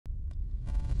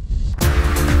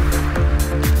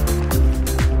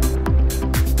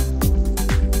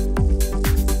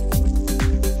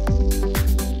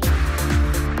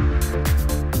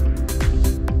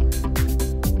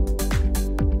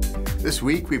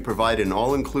week, we provide an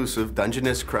all-inclusive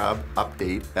Dungeness crab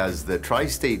update as the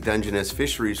tri-state Dungeness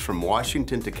fisheries from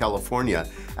Washington to California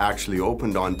actually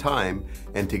opened on time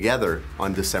and together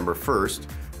on December 1st,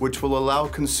 which will allow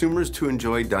consumers to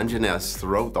enjoy Dungeness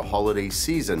throughout the holiday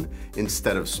season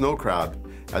instead of snow crab,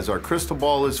 as our crystal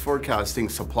ball is forecasting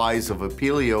supplies of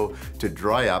Apelio to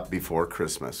dry up before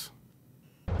Christmas.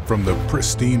 From the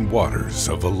pristine waters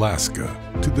of Alaska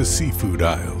to the seafood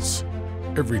aisles,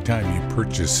 every time you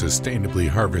purchase sustainably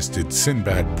harvested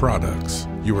Sinbad products,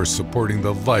 you are supporting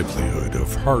the livelihood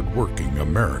of hard-working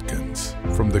Americans.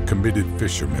 From the committed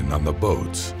fishermen on the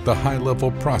boats, the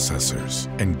high-level processors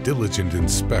and diligent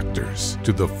inspectors,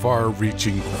 to the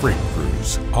far-reaching freight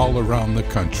crews all around the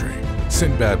country,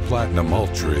 Sinbad Platinum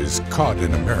Ultra is caught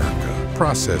in America,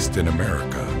 processed in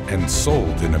America, and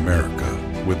sold in America.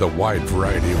 With a wide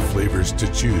variety of flavors to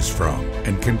choose from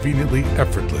and conveniently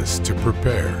effortless to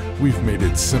prepare, we've made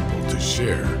it simple to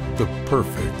share the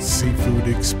perfect seafood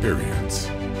experience.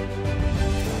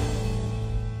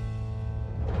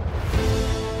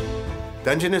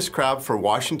 Dungeness crab for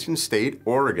Washington State,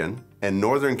 Oregon, and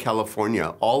Northern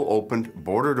California all opened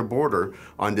border to border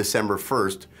on December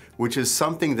 1st, which is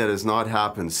something that has not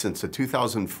happened since the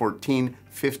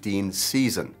 2014-15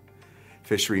 season.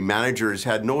 Fishery managers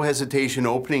had no hesitation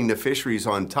opening the fisheries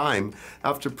on time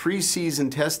after pre-season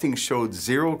testing showed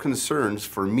zero concerns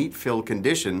for meat fill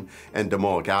condition and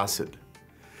domoic acid.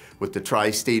 With the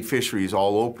tri-state fisheries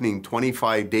all opening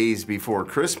 25 days before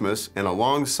Christmas and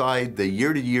alongside the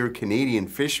year-to-year Canadian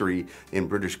fishery in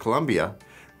British Columbia,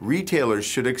 retailers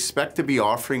should expect to be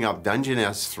offering up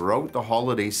Dungeness throughout the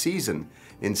holiday season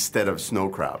instead of snow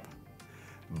crab.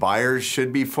 Buyers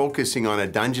should be focusing on a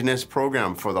Dungeness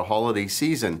program for the holiday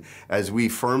season, as we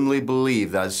firmly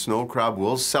believe that snow crab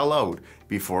will sell out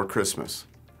before Christmas.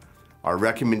 Our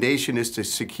recommendation is to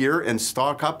secure and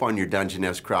stock up on your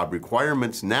Dungeness crab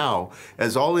requirements now,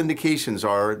 as all indications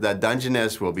are that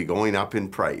Dungeness will be going up in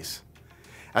price.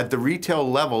 At the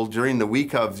retail level, during the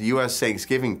week of U.S.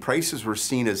 Thanksgiving, prices were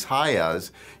seen as high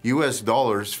as US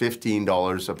dollars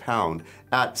 $15 a pound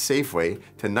at Safeway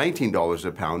to $19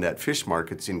 a pound at fish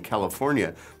markets in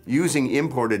California, using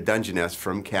imported Dungeness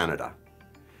from Canada.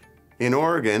 In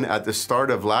Oregon, at the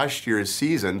start of last year's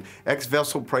season,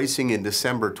 ex-vessel pricing in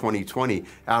December 2020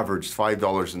 averaged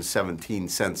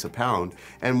 $5.17 a pound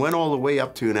and went all the way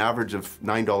up to an average of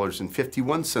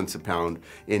 $9.51 a pound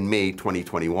in May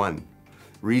 2021.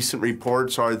 Recent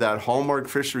reports are that Hallmark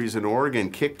Fisheries in Oregon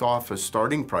kicked off a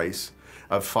starting price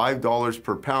of $5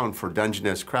 per pound for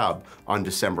Dungeness crab on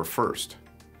December 1st.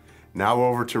 Now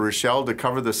over to Rochelle to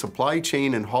cover the supply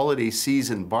chain and holiday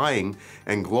season buying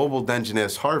and global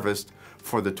Dungeness harvest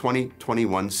for the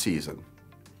 2021 season.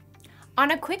 On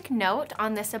a quick note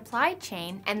on the supply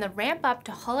chain and the ramp up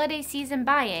to holiday season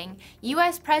buying,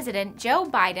 U.S. President Joe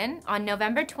Biden on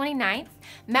November 29th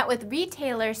met with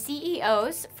retailer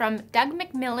CEOs from Doug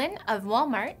McMillon of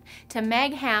Walmart to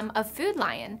Meg Ham of Food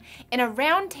Lion in a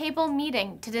roundtable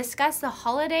meeting to discuss the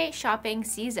holiday shopping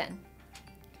season.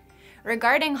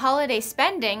 Regarding holiday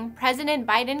spending, President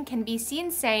Biden can be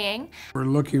seen saying, "We're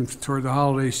looking toward the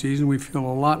holiday season. We feel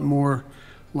a lot more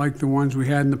like the ones we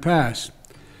had in the past.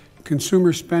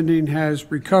 Consumer spending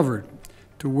has recovered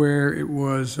to where it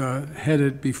was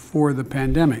headed before the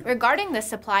pandemic." Regarding the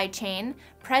supply chain,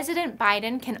 President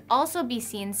Biden can also be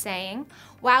seen saying,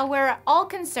 "While we're all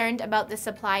concerned about the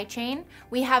supply chain,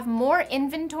 we have more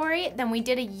inventory than we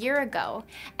did a year ago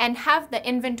and have the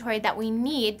inventory that we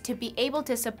need to be able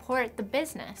to support the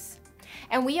business.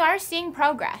 And we are seeing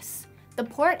progress. The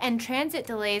port and transit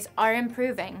delays are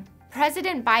improving."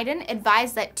 President Biden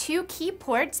advised that two key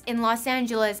ports in Los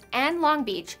Angeles and Long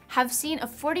Beach have seen a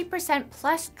 40%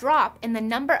 plus drop in the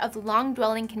number of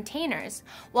long-dwelling containers,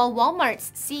 while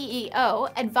Walmart's CEO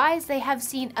advised they have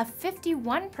seen a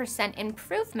 51%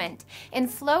 improvement in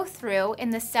flow-through in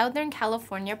the Southern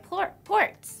California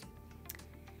ports.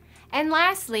 And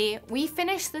lastly, we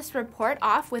finished this report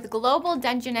off with global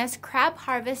Dungeness crab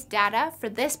harvest data for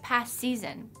this past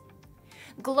season.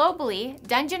 Globally,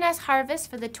 Dungeness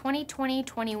harvest for the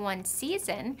 2020-21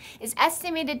 season is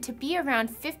estimated to be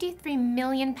around 53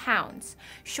 million pounds,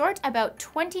 short about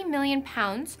 20 million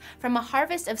pounds from a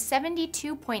harvest of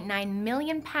 72.9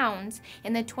 million pounds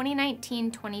in the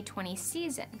 2019-2020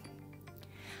 season.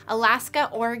 Alaska,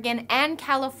 Oregon, and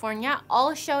California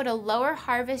all showed a lower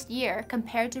harvest year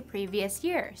compared to previous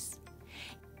years.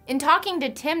 In talking to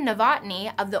Tim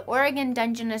Novotny of the Oregon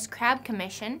Dungeness Crab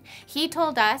Commission, he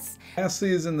told us, "Last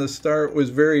season the start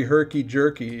was very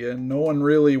herky-jerky and no one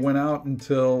really went out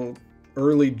until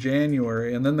early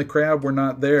January, and then the crab were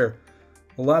not there.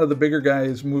 A lot of the bigger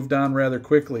guys moved on rather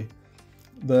quickly.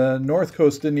 The North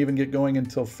Coast didn't even get going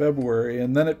until February,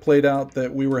 and then it played out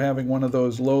that we were having one of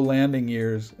those low landing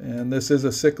years, and this is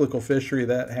a cyclical fishery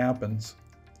that happens.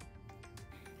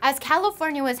 As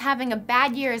California was having a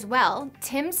bad year as well,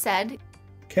 Tim said,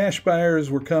 cash buyers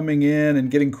were coming in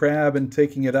and getting crab and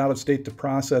taking it out of state to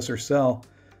process or sell.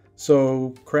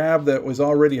 So crab that was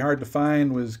already hard to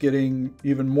find was getting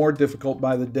even more difficult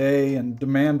by the day, and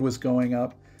demand was going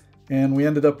up. And we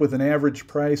ended up with an average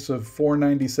price of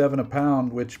 $4.97 a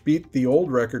pound, which beat the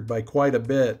old record by quite a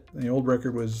bit. The old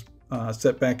record was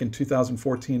set back in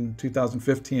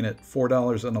 2014-2015 at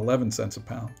 $4.11 a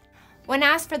pound. when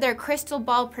asked for their crystal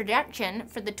ball projection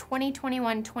for the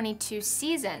 2021-22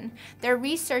 season, their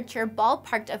researcher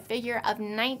ballparked a figure of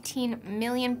 19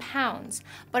 million pounds,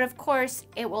 but of course,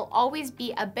 it will always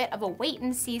be a bit of a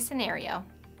wait-and-see scenario.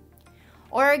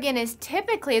 Oregon is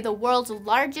typically the world's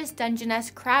largest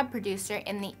Dungeness crab producer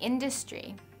in the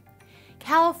industry.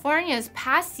 California's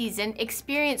past season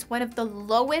experienced one of the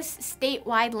lowest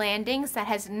statewide landings that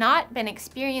has not been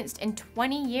experienced in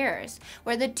 20 years,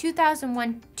 where the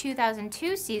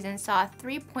 2001-2002 season saw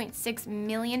 3.6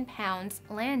 million pounds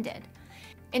landed.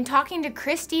 In talking to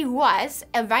Christy, who was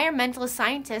an environmental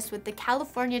scientist with the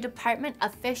California Department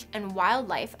of Fish and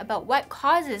Wildlife, about what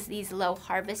causes these low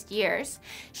harvest years,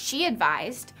 she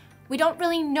advised, "We don't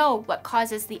really know what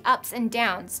causes the ups and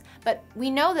downs, but we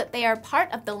know that they are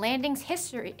part of the landing's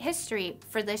history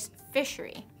for this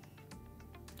fishery.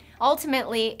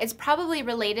 Ultimately, it's probably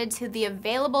related to the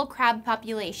available crab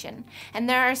population, and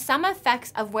there are some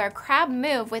effects of where crab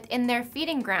move within their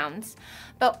feeding grounds,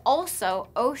 but also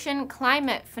ocean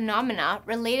climate phenomena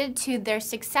related to their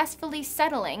successfully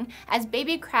settling as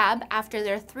baby crab after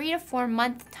their 3 to 4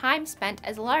 month time spent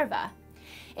as larvae.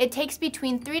 It takes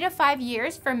between 3 to 5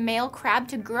 years for male crab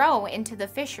to grow into the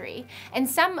fishery, and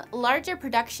some larger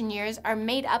production years are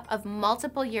made up of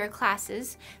multiple year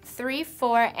classes, 3,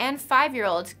 4, and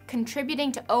 5-year-olds,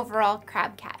 contributing to overall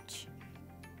crab catch."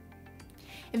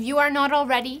 If you are not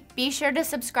already, be sure to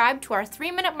subscribe to our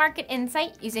 3-Minute Market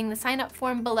Insight using the sign-up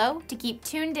form below to keep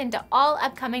tuned into all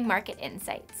upcoming market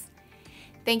insights.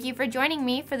 Thank you for joining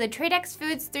me for the Tradex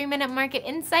Foods 3-Minute Market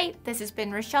Insight. This has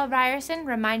been Rochelle Ryerson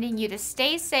reminding you to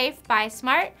stay safe, buy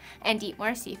smart, and eat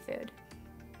more seafood.